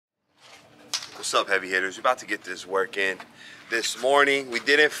What's up, heavy hitters? We're about to get this work in this morning. We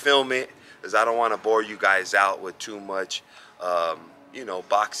didn't film it because I don't want to bore you guys out with too much, you know,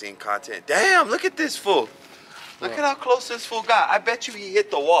 boxing content. Damn, look at this fool. Look at how close this fool got. I bet you he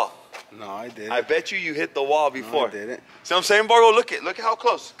hit the wall. No, I didn't. I bet you hit the wall before. No, I didn't. See what I'm saying, Borgo? Look at how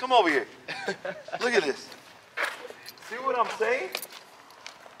close. Come over here. Look at this. See what I'm saying?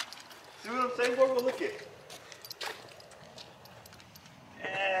 See what I'm saying, Borgo? Look at.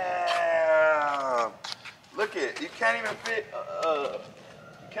 Damn. Look at. You can't even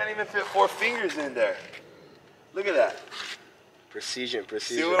fit 4 fingers in there. Look at that. Precision.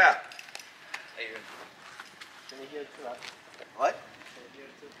 See what that? What?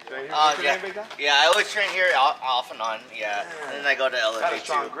 Yeah, I always train here off and on, yeah. And then I go to LFA Got a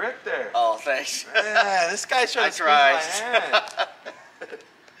strong grip there. Oh, thanks. Yeah, this guy's trying to squeeze my hand.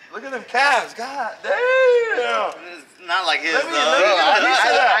 Look at them calves, god damn. It's not like his, Let me though. get a piece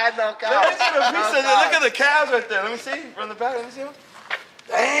of that. I had no Let me calves. get a piece of that. Look at the calves right there. Let me see from the back. Let me see them.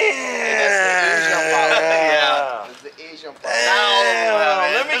 Damn. Yeah. It's the Asian part.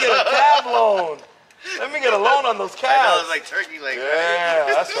 Damn. Let me get a calf loan. Let me get a loan on those I know, calves. it's like turkey leg. Yeah,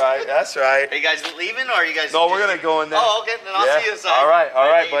 that's right. That's right. Are you guys leaving or are you guys? No, we're gonna go in there. Oh, okay. Then I'll see you inside. All right,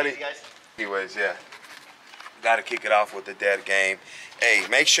 Hey, buddy. easy, guys. Anyways, yeah. Got to kick it off with the dead game. Hey,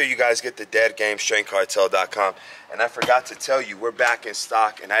 make sure you guys get the dead game, StrengthCartel.com. And I forgot to tell you, we're back in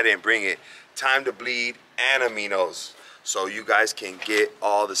stock, and I didn't bring it. Time to Bleed and aminos. So you guys can get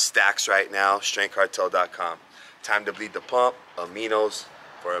all the stacks right now, StrengthCartel.com. Time to Bleed the pump, aminos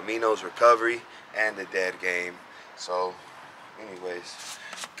for aminos recovery, and the dead game. So, anyways,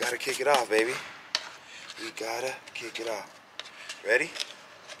 gotta kick it off, baby. We gotta kick it off. Ready?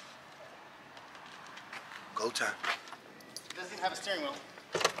 Go time. It doesn't even have a steering wheel.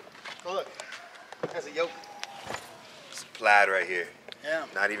 Go look. It has a yoke. It's plaid right here. Yeah.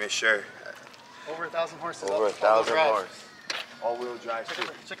 Not even sure. Over 1,000 horses. Over 1,000 horse. All-wheel drive too.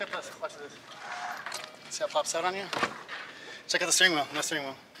 Check out this. Watch this. See how it pops out on you? Check out the steering wheel. No steering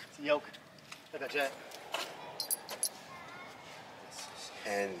wheel. It's a yoke. Like a jet.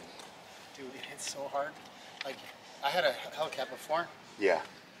 And Dude, it hits so hard. Like, I had a Hellcat before. yeah,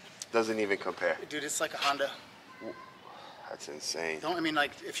 doesn't even compare. Dude, it's like a Honda. That's insane. Don't, I mean,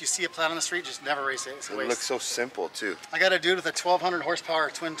 like, if you see a plaid on the street, just never race it. It's a It waste. looks so simple too. I got a dude with a 1,200 horsepower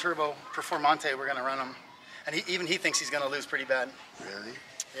twin turbo Performante. We're gonna run him, and even he thinks he's gonna lose pretty bad. Really?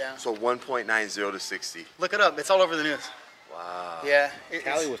 Yeah. So 1.90 to 60. Look it up. It's all over the news. Wow. Yeah.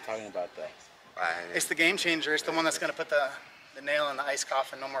 Callie was talking about that. It's the game changer. It's the one that's gonna put the nail in the ice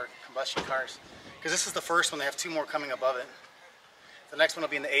coffin. No more combustion cars. Because this is the first one. They have 2 more coming above it. The next one will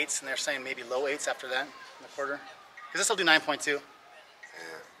be in the 8s, and they're saying maybe low 8s after that in the quarter. Because this will do 9.2.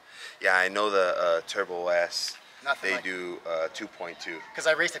 Yeah, I know the Turbo S. Nothing They like- do 2.2. Because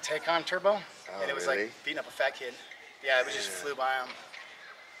I raced a Taycan Turbo, and it was really? like beating up a fat kid. Yeah, it just flew by him.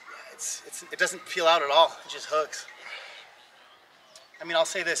 Yeah, it doesn't peel out at all. It just hooks. I mean, I'll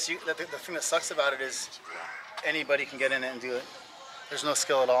say this: the thing that sucks about it is anybody can get in it and do it. There's no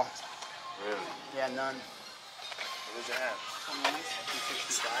skill at all. Really? Yeah, none. What does it have?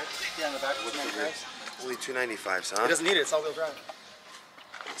 265. Yeah, in the back. What's the 295. rear? Only 295, It huh? doesn't need it. It's all-wheel drive.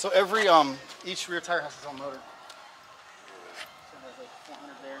 So each rear tire has its own motor. So it has like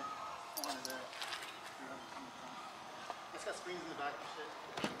 400 there, 400 there. 300. It's got screens in the back and shit.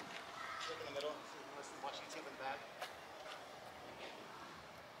 Look in the middle. So you can listen, watch YouTube in the back.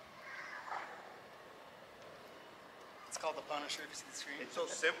 It's called the Punisher. If you see the screen. It's so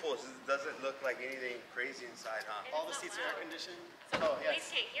simple. It doesn't look like anything crazy inside, huh? All the seats are air conditioned. So Oh, yeah. police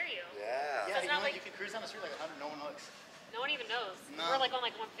can't hear you. Yeah. Yeah, it's you, not know, like- you can cruise down the street like 100. No one looks. No one even knows. No. We're like on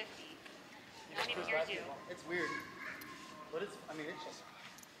like 150. You No one just even cruise hears by you. people. It's weird. But it's, I mean, it's just,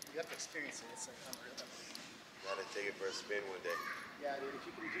 you have to experience it. It's like unreal. Gotta take it for a spin one day. Yeah, dude, if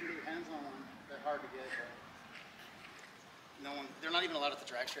you can get your hands on one, they're hard to get, but no one, they're not even allowed at the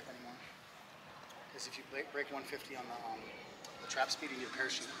drag strip anymore. Because if you break 150 on the trap speed, you need a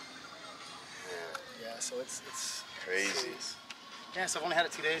parachute. Yeah, so it's Crazy. serious. Yeah, so I've only had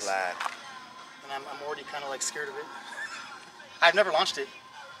it 2 days, Flat. and I'm already kind of like scared of it. I've never launched it.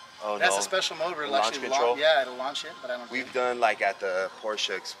 Oh, That's no. a special mode where it'll Launch actually control? yeah, it'll launch it, but I don't. We've done like at the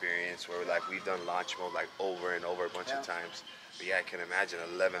Porsche experience where like we've done launch mode like over and over a bunch Yeah. of times. But yeah, I can imagine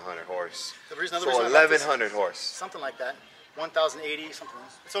 1,100 horse. The reason, So reason I like this- 1,100 horse. something like that, 1,080 something.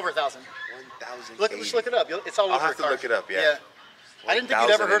 It's over 1,000. 1,080. Look it up. It's all over. I'll have to cars. look it up, yeah. I didn't think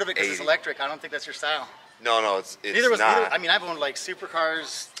you'd ever heard of it because it's 1,080. electric. I don't think that's your style. No, it's Neither was. not. I mean, I've owned like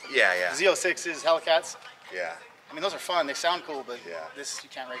supercars, yeah, yeah, Z06s, Hellcats. yeah. I mean, those are fun. They sound cool, but Yeah. this you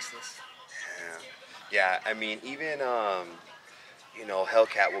can't race this. Yeah, I mean, even you know,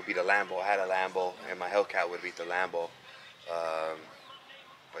 Hellcat will beat a Lambo. I had a Lambo, and my Hellcat would beat the Lambo.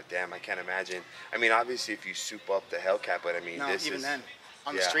 But damn, I can't imagine. I mean, obviously, if you soup up the Hellcat, but I mean, No, this even is then,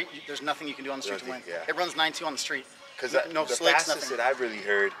 on the yeah. street, there's nothing you can do on the street to win. Nothing, yeah. It runs 9.2 on the street. because no the slicks, fastest nothing. that I've really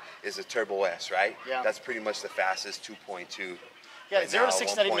heard is a Turbo S, right? Yeah. That's pretty much the fastest 2.2. Yeah, Right 0 to now,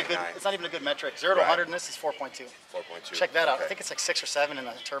 60 is not even a good. 1.9. It's not even a good metric. 0 to Right. 100 in this is 4.2. 4.2. Check that out. Okay. I think it's like 6 or 7 in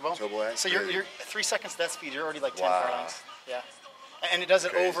the turbo. Turbo S? So you're Really? 3 seconds to that speed. You're already like 10 Wow. furlongs. Yeah. And it does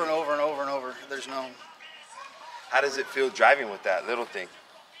it Crazy. over and over and over and over. There's no. How does it feel driving with that little thing?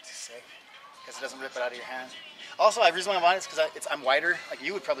 It's sick because it doesn't rip it out of your hand. Also, the reason why I want it is because I'm wider. Like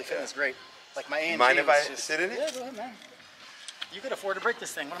you would probably fit in this great. Like my AMG. Mind if I was just, sit in it? Yeah, go ahead, man. You could afford to break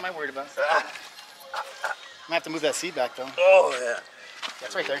this thing. What am I worried about? I'm gonna have to move that seat back though. Oh, yeah.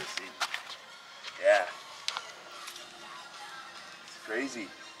 That's right there. Yeah. It's crazy.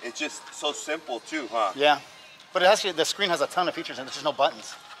 It's just so simple too, huh? Yeah, but it has the screen has a ton of features and there's just no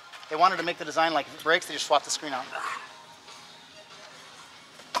buttons. They wanted to make the design like if it breaks, they just swap the screen out.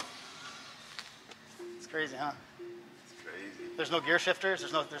 It's crazy, huh? It's crazy. There's no gear shifters.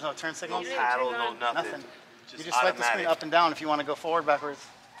 There's no turn No signals. didn't paddle, turn no on. nothing. Nothing. Just You just swipe the screen automatic. up and down if you want to go forward, backwards.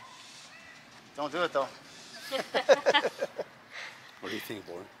 Don't do it though. What do you think,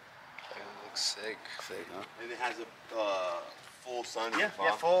 boy? Looks sick. Sick, huh? And it has a full sunroof, Yeah, huh?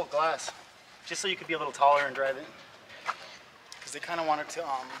 yeah, full glass, just so you could be a little taller and drive it. Because they kind of wanted to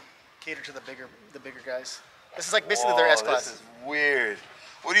cater to the bigger guys. This is like basically their Whoa, S class. This is weird.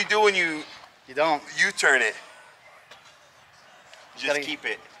 What do you do when you don't. turn it? Just gotta- keep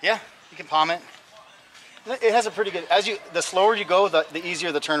it. Yeah, you can palm it. It has a pretty good. The slower you go, the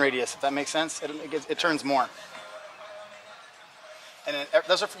easier the turn radius. If that makes sense, it turns more. And then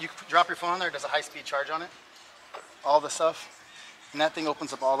you drop your phone on there. It does a high-speed charge on it. All the stuff, and that thing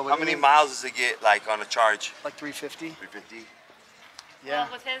opens up all the way. How many miles does it get, like, on a charge? Like 350. 350. Well,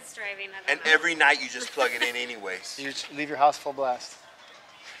 Yeah. with his driving, I don't And know. every night you just plug it in anyways. You just leave your house full blast.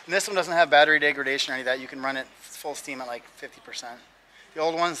 And this one doesn't have battery degradation or any of that. You can run it full steam at like 50%. The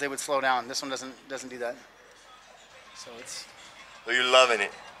old ones they would slow down. This one doesn't do that. So it's. So you're loving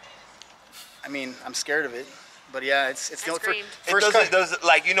it. I mean, I'm scared of it, but yeah, it's the I only screamed. It doesn't,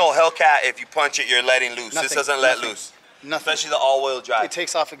 like, you know, Hellcat, if you punch it, you're letting loose. Nothing, This doesn't let nothing. loose. Nothing. Especially the all-wheel drive. It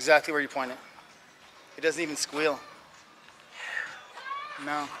takes off exactly where you point it. It doesn't even squeal.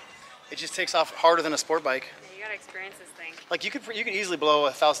 No, it just takes off harder than a sport bike. Yeah, you gotta experience this thing. Like you could easily blow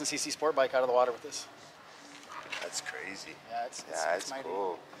a 1,000cc sport bike out of the water with this. That's crazy. Yeah, it's It's mighty.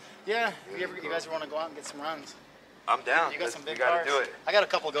 cool. Yeah, Really you guys want to go out and get some runs? I'm down. You got some big we gotta cars. do it. I got a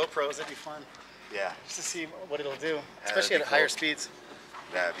couple GoPros. That'd be fun Yeah, just to see what it'll do, that'd especially be at higher cool. speeds.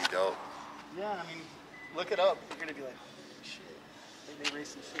 that'd be dope. Yeah, I mean, look it up. You're gonna be like, shit. They race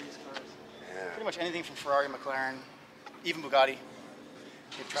some serious cars. Yeah. Pretty much anything from Ferrari, McLaren, even Bugatti.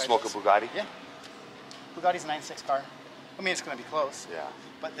 They've tried Smoke a this. Bugatti? Yeah. Bugatti's a 9.6 car. I mean, it's gonna be close. Yeah.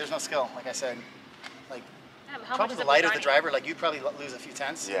 But there's no skill, like I said. Like Damn, how probably much the lighter the Bugatti? driver, like you'd probably lose a few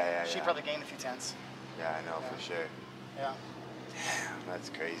tenths. Yeah, She'd yeah. probably gain a few tenths. Yeah, I know, for sure. Yeah. That's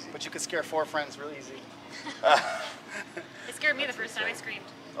crazy. But you could scare 4 friends real easy. It scared me the first time I screamed.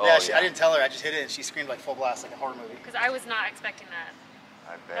 Oh, yeah, I didn't tell her. I just hit it, and she screamed like full blast, like a horror movie. Because I was not expecting that.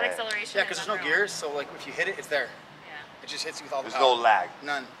 I That bet. acceleration. Yeah, because is there's no unreal. gears, so like if you hit it, it's there. Yeah. It just hits you with all the There's power. no lag.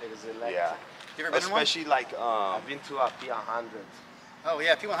 None. It is electric. Yeah. You ever been in one? Especially like, I've been to a P100. Oh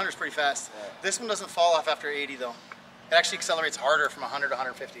yeah, P100 is pretty fast. Yeah. This one doesn't fall off after 80 though. It actually accelerates harder from 100 to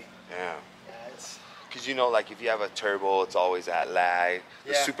 150. yeah. Yeah, it's. Because you know, like if you have a turbo, it's always at lag.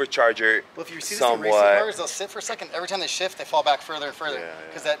 The Yeah. supercharger, Well, if you see this in racing somewhat. cars, they'll sit for a second. Every time they shift, they fall back further and further. Yeah,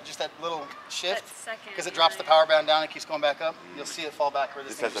 Because yeah. that little shift, That second, because it drops the yeah. power band down, it keeps going back up. You'll see it fall back where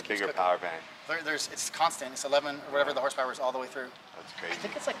this This thing has a just keeps bigger cooking. power band. It's constant. It's 11 or whatever the horsepower is all the way through. That's I crazy.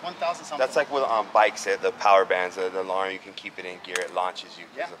 think it's like 1,000 something. That's like with bikes, the power bands, the longer you can keep it in gear, it launches you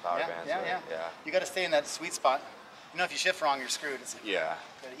yeah, because the power yeah, bands. yeah, right? yeah. You got to stay in that sweet spot. You know, if you shift wrong, you're screwed. It's like, Yeah.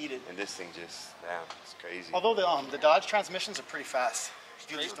 you gotta eat it. And this thing just, damn, it's crazy. Although the Dodge transmissions are pretty fast.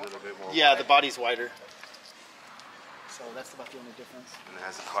 You just a little bit more yeah, wide. the body's wider. So that's about the only difference. And it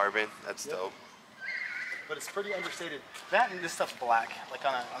has a carbon. That's Yep. dope. But it's pretty understated. That and this stuff's black. Like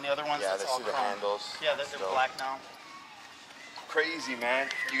on the other ones, Yeah, it's this all is the chrome. handles. Yeah, they're Dope. black now. Crazy, man.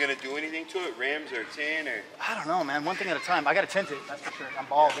 You gonna do anything to it? Rims or tin or? I don't know, man. One thing at a time. I gotta tint it. That's for sure. I'm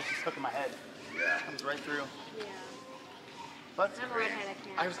bald. It's just hooking my head. Yeah. Comes right through. Yeah. But I'm a redhead,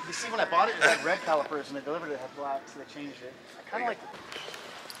 I can't. you see, when I bought it, it had red calipers, and they delivered it, it had black, so they changed it. I kind of like.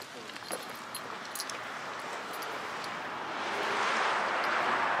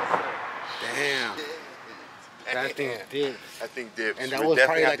 Damn. That thing did. I think dips. And that we was definitely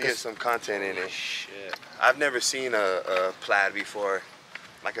probably have like to a get some content in it. Shit. I've never seen a plaid before.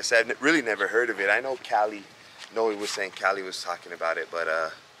 Like I said, really never heard of it. I know Cali, Noe was saying Cali was talking about it, but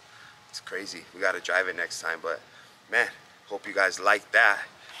it's crazy. We got to drive it next time. But man, hope you guys like that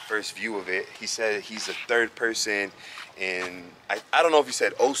first view of it. He said he's the third person in, I don't know if he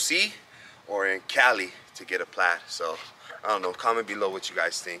said OC or in Cali to get a plaid. So I don't know, comment below what you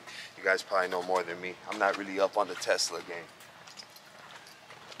guys think. You guys probably know more than me. I'm not really up on the Tesla game.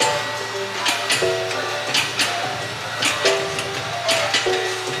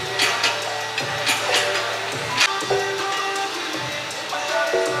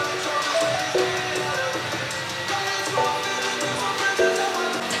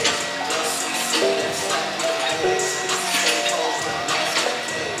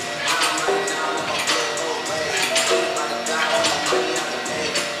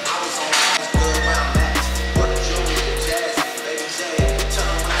 Good where I'm at, what the jewelry, the jazz.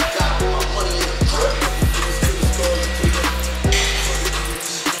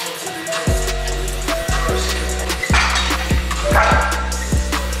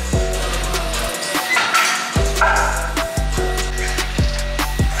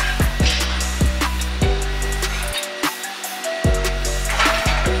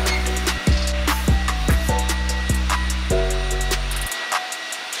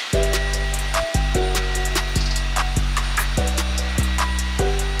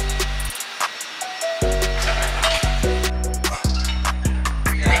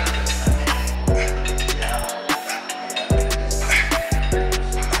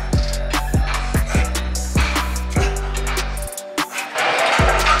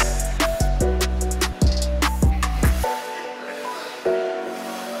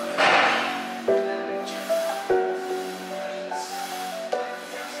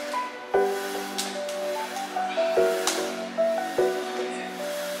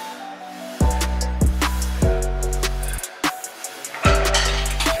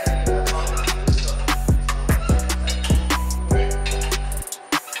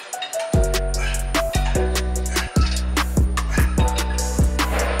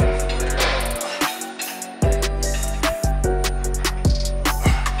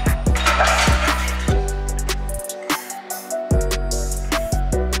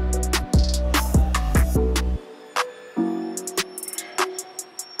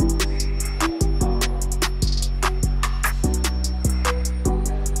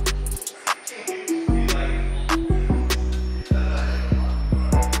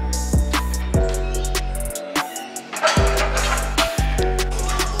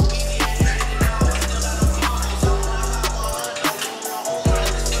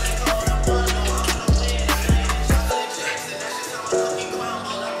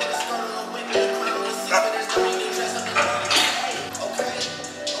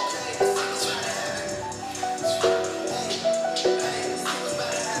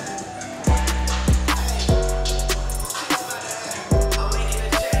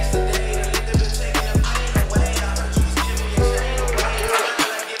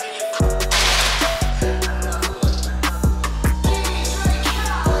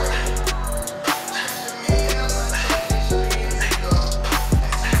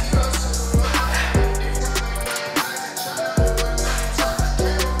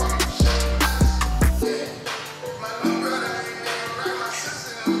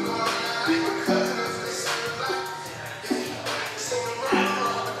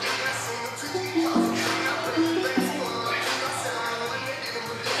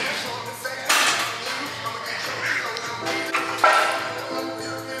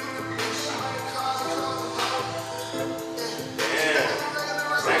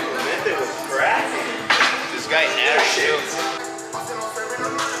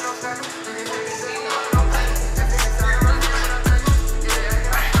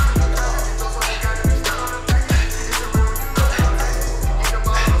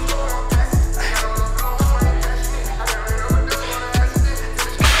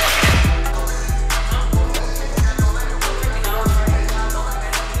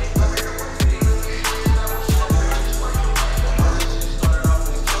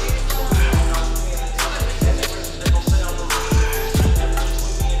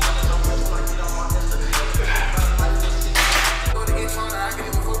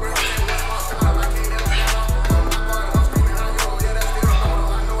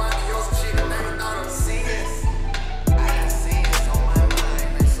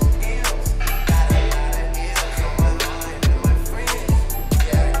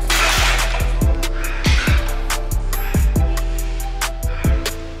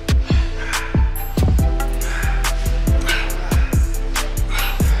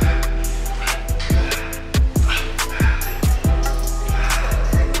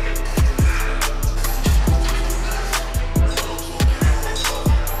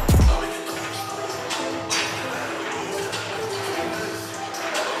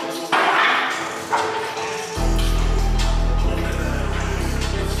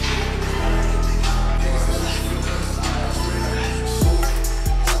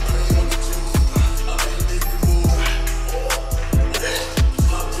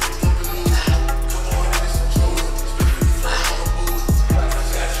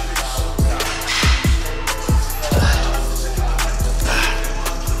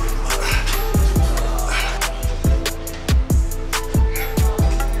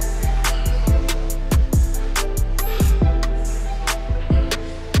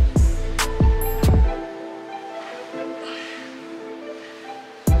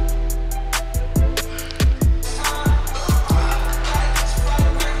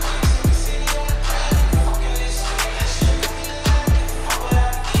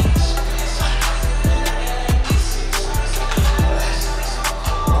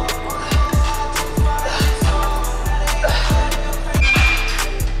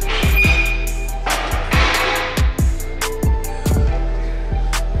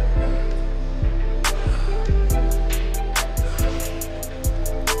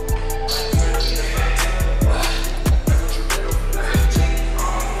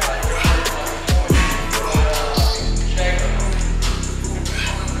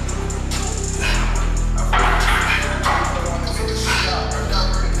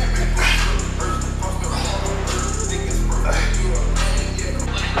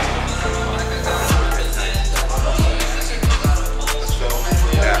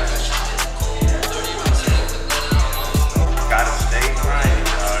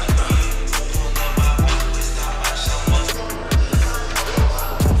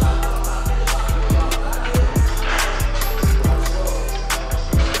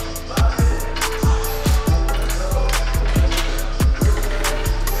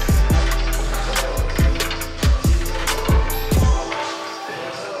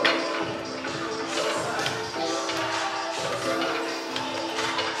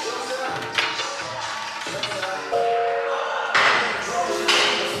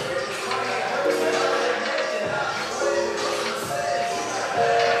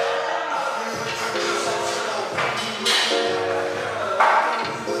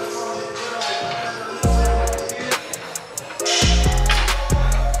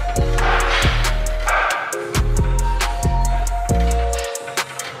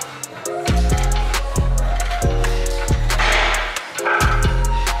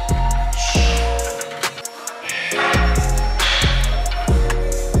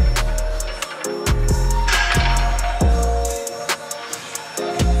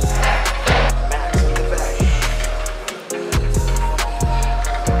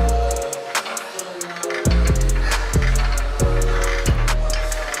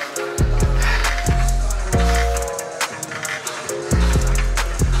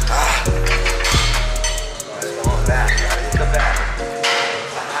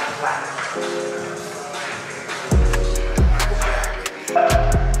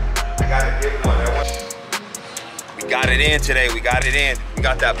 it in today. We got it in. We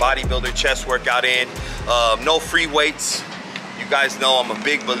got that bodybuilder chest workout in. No free weights. You guys know I'm a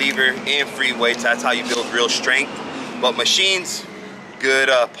big believer in free weights. That's how you build real strength. But machines, good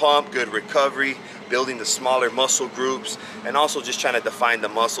pump, good recovery, building the smaller muscle groups, and also just trying to define the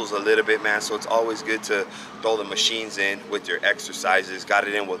muscles a little bit, man. So it's always good to throw the machines in with your exercises. Got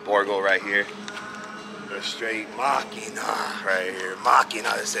it in with Borgo right here. The straight Machina right here.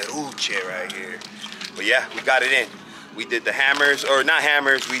 Machina, it's that Uche right here. But yeah, we got it in. We did the hammers, or not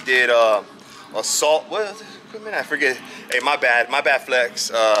hammers, we did assault, what is this equipment? I forget. Hey, my bad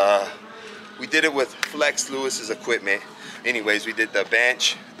Flex. We did it with Flex Lewis's equipment. Anyways, we did the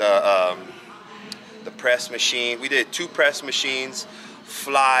bench, the press machine. We did 2 press machines,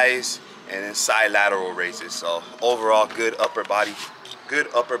 flies, and then side lateral raises. So overall, good upper body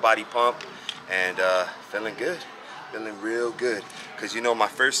pump, and feeling good, feeling real good. Because you know, my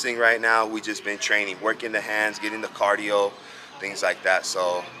first thing right now, we just been training, working the hands, getting the cardio, things like that.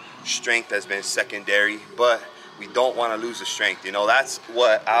 So strength has been secondary, but we don't want to lose the strength. You know, that's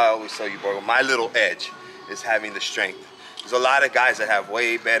what I always tell you, Borgo. My little edge is having the strength. There's a lot of guys that have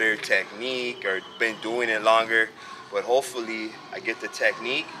way better technique or been doing it longer, but hopefully I get the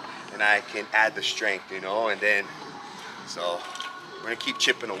technique and I can add the strength, you know. And then, so we're gonna keep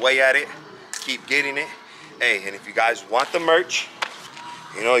chipping away at it, keep getting it. Hey, and if you guys want the merch,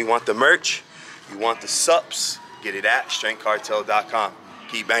 you know, you want the merch, you want the subs, get it at StrengthCartel.com.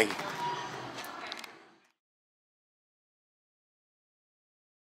 Keep banging.